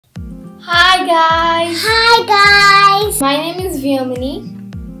Hi guys! Hi guys! My name is Vyomini.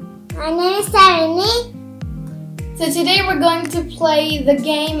 My name is Tarini. So today we're going to play the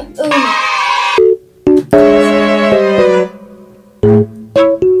game Uno.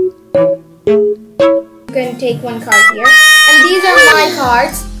 I'm going to take one card here. And these are my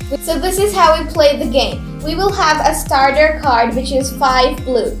cards. So this is how we play the game. We will have a starter card which is 5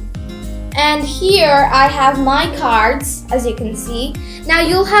 blue. And here I have my cards, as you can see. Now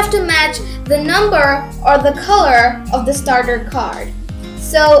you'll have to match the number or the color of the starter card.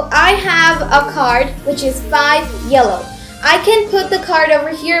 So I have a card which is 5 yellow. I can put the card over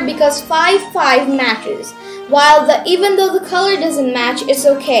here because 5 matches. While even though the color doesn't match, it's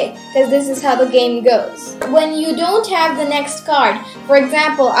okay because this is how the game goes. When you don't have the next card, for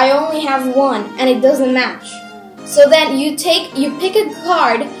example, I only have one and it doesn't match. So then you pick a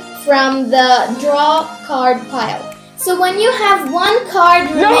card from the draw card pile. So when you have one card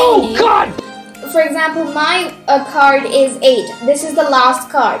remaining, for example, my card is 8. This is the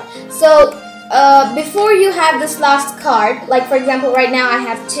last card. So before you have this last card, like for example, right now I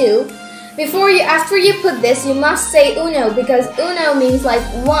have 2. After you put this, you must say uno because uno means like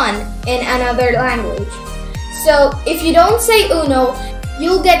 1 in another language. So if you don't say uno,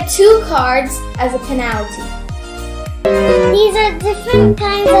 you'll get 2 cards as a penalty. These are different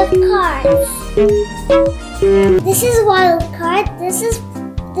kinds of cards. This is wild card, this is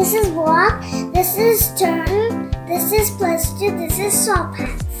block, this is turn, this is +2, this is swap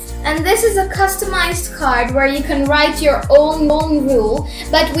hands. And this is a customized card where you can write your own rule,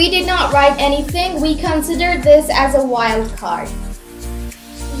 but we did not write anything. We considered this as a wild card.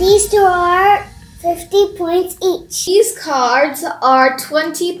 These 2 are 50 points each. These cards are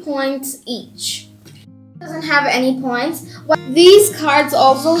 20 points each. Doesn't have any points. These cards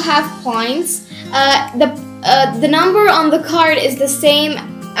also have points. The number on the card is the same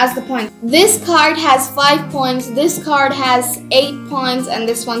as the point. This card has 5 points, this card has 8 points, and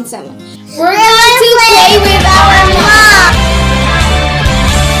this one 7. We're going to play with our mom!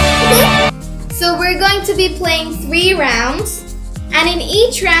 So we're going to be playing 3 rounds, and in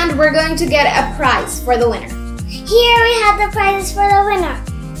each round we're going to get a prize for the winner. Here we have the prizes for the winner.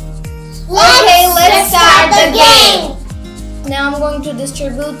 Let's start the game! Now I'm going to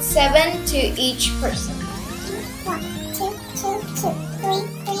distribute 7 to each person. 1, 2, 2, 2, 3,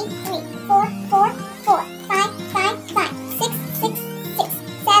 3, 3, 4, 4, 4, 5, 5, 5, 6, 6, 6,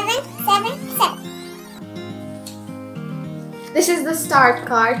 7, 7, 7. This is the start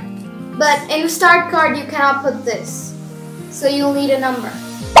card, but in the start card you cannot put this, so you'll need a number.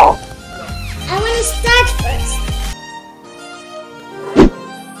 I want to start first.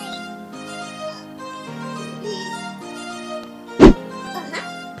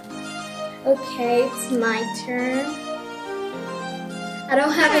 Okay, it's my turn. I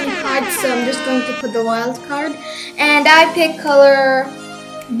don't have any cards, so I'm just going to put the wild card. And I pick color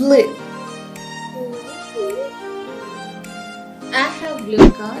blue. I have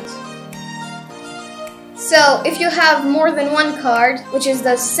blue cards. So if you have more than one card, which is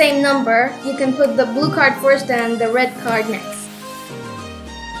the same number, you can put the blue card first and the red card next.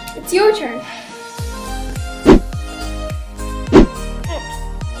 It's your turn.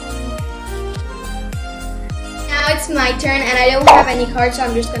 Now it's my turn and I don't have any cards, so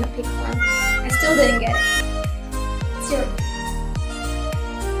I'm just gonna pick one. I still didn't get it. It's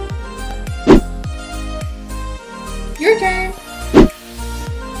your turn.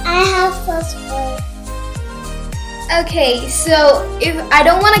 I have +4. Okay, so if I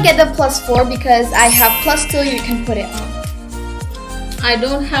don't want to get the +4 because I have +2, you can put it on. I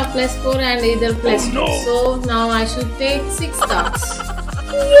don't have +4 and either +2, so now I should take 6 cards.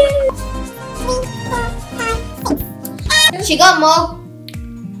 She got more.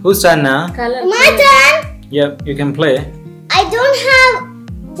 Whose turn now? My turn! Yep, you can play. I don't have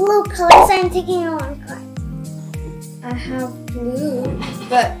blue colors, so I'm taking a 1 card. I have blue,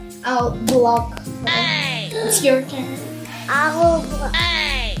 but I'll block. It's your turn. I will block.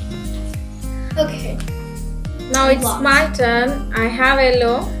 Okay. Now it's my turn. I have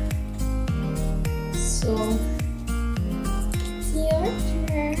yellow. So it's your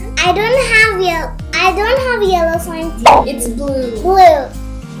turn. I don't have yellow, so I'm taking It's blue. blue.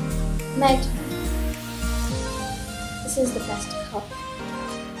 My turn. This is the best color.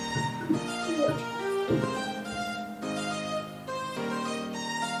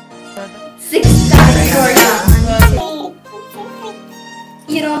 Six cards for you.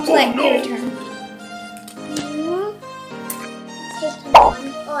 You don't play. Your turn. Taking 1.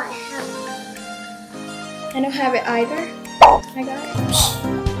 Oh, I have. I don't have it either. I got it.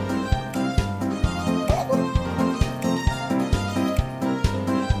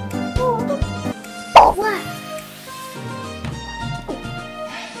 What?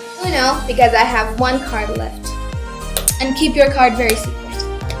 Uno, because I have one card left. And keep your card very secret.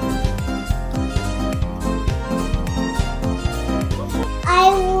 I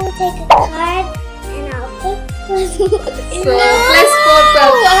will take a card and I'll pick one. So No, plus 4 for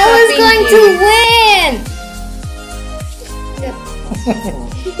I was going to win.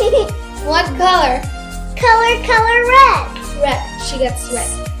 What color? Color red. Red. She gets red.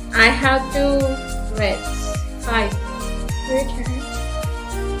 I have 2 reds. 5. Your turn.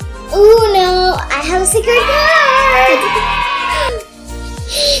 Uno, I have a secret card.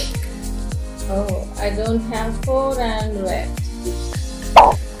 Oh, I don't have 4 and red.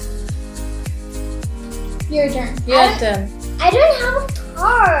 Your turn. Your turn. I don't have a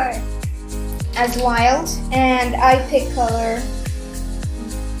card. As wild, and I pick color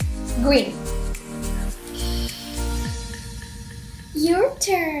green. Your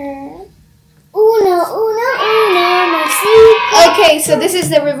turn. Uno, no secret. Okay, so this is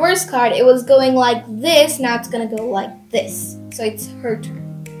the reverse card. It was going like this, now it's gonna go like this. So it's her turn.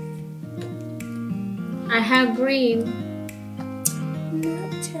 I have green. Your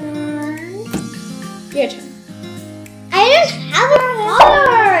turn. Your turn. I don't have a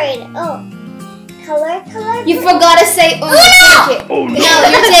card. Oh, color. You forgot to say Uno. Take it. Oh, no. No,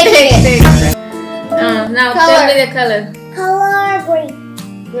 you're taking it. Now Color. tell me the color. Color green.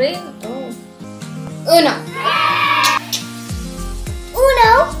 Green? Oh. Uno.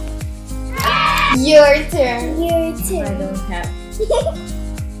 Uno. Your turn. Your I turn. don't have.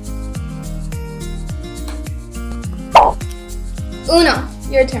 Uno.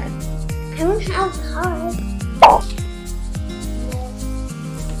 Your turn. I don't have a card.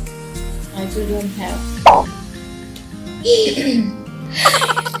 I too don't have.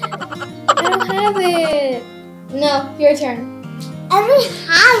 I don't have it. No, your turn. I don't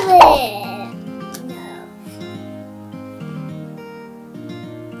have it. No.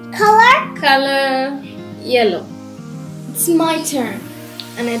 Color? Color yellow. It's my turn.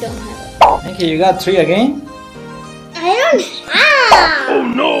 And I don't have it. Okay, you got 3 again? I don't have. Oh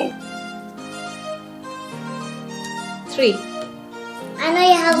no! 3. I know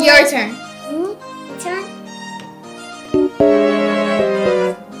you have Your one. turn. Turn.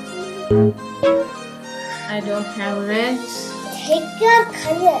 I don't have reds. Take a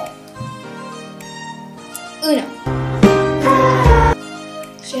color. Uno.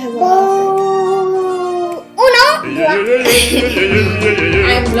 She has a lot. Uno.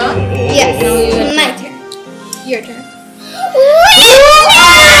 I'm blonde. Yes. Now your My turn. turn. Your turn.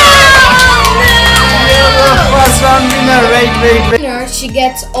 First round winner, wait. Winner, she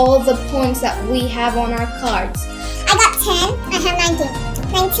gets all the points that we have on our cards. I got 10. I have 19.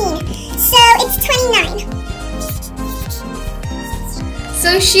 So it's 29.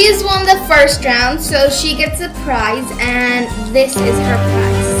 So she's won the first round, so she gets a prize, and this is her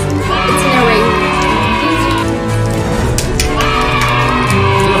prize. It's an eraser.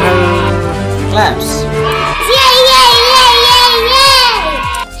 You have clamps. Yay!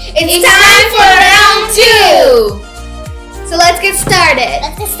 It's time for round 2! So let's get started.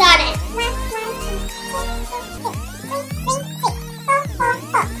 Let's get started.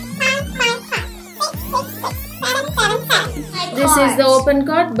 This is the open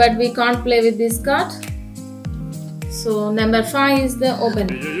card, but we can't play with this card. So number 5 is the open.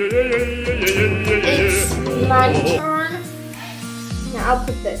 It's my turn. Now I'll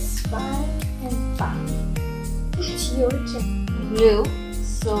put this 5 and 5. It's your turn. Blue.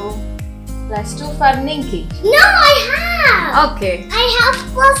 So plus 2 for Ninky. No, I have. Okay. I have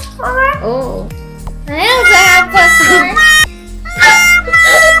 +4. Oh. I also have +4.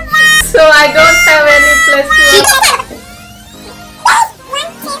 So I don't have any plus 2.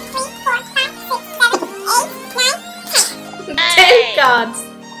 10 cards.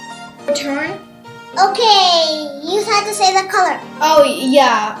 Your turn. Okay, you have to say the color. Oh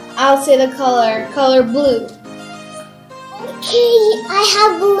yeah, I'll say the color. Color blue. Okay, I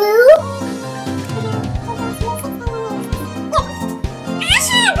have blue.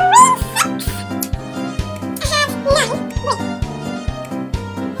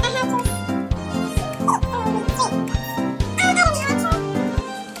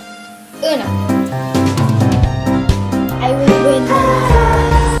 Uno. I will win.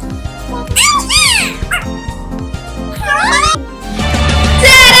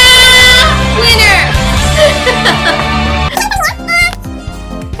 Ta-da! Winner!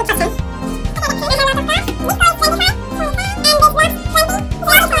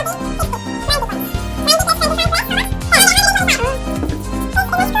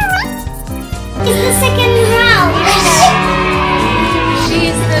 It's the second round. She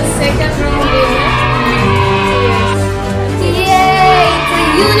is the second round winner.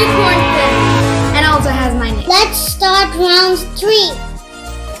 becomes 3.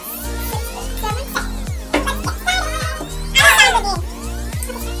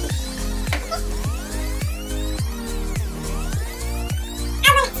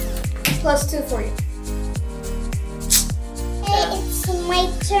 +2 for you. Okay, it's my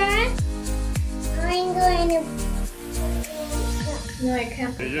turn. I'm going to. No, I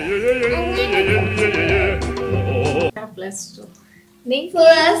can't. +2. +4.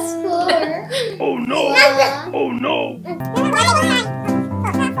 Oh no! Oh no!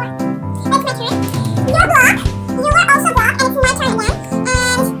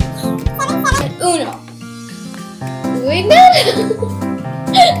 Uno. Wait, no.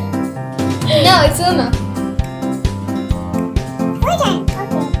 No, it's uno. Your turn.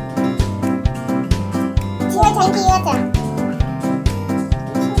 Okay. Your turn.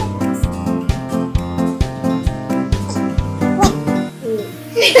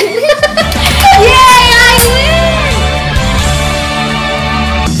 Yay, I win!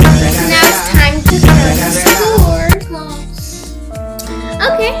 Now it's time to count the score.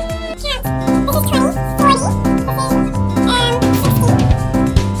 Okay. This is 20, 40,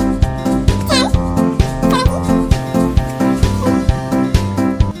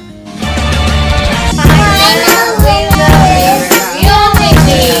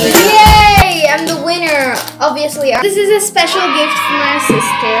 Obviously, this is a special gift from my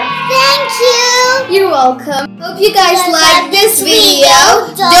sister. Thank you. You're welcome. Hope you guys liked this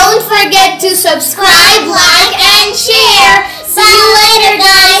video. Don't forget to subscribe, like, and share. See you later,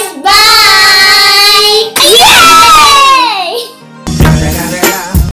 guys. Bye.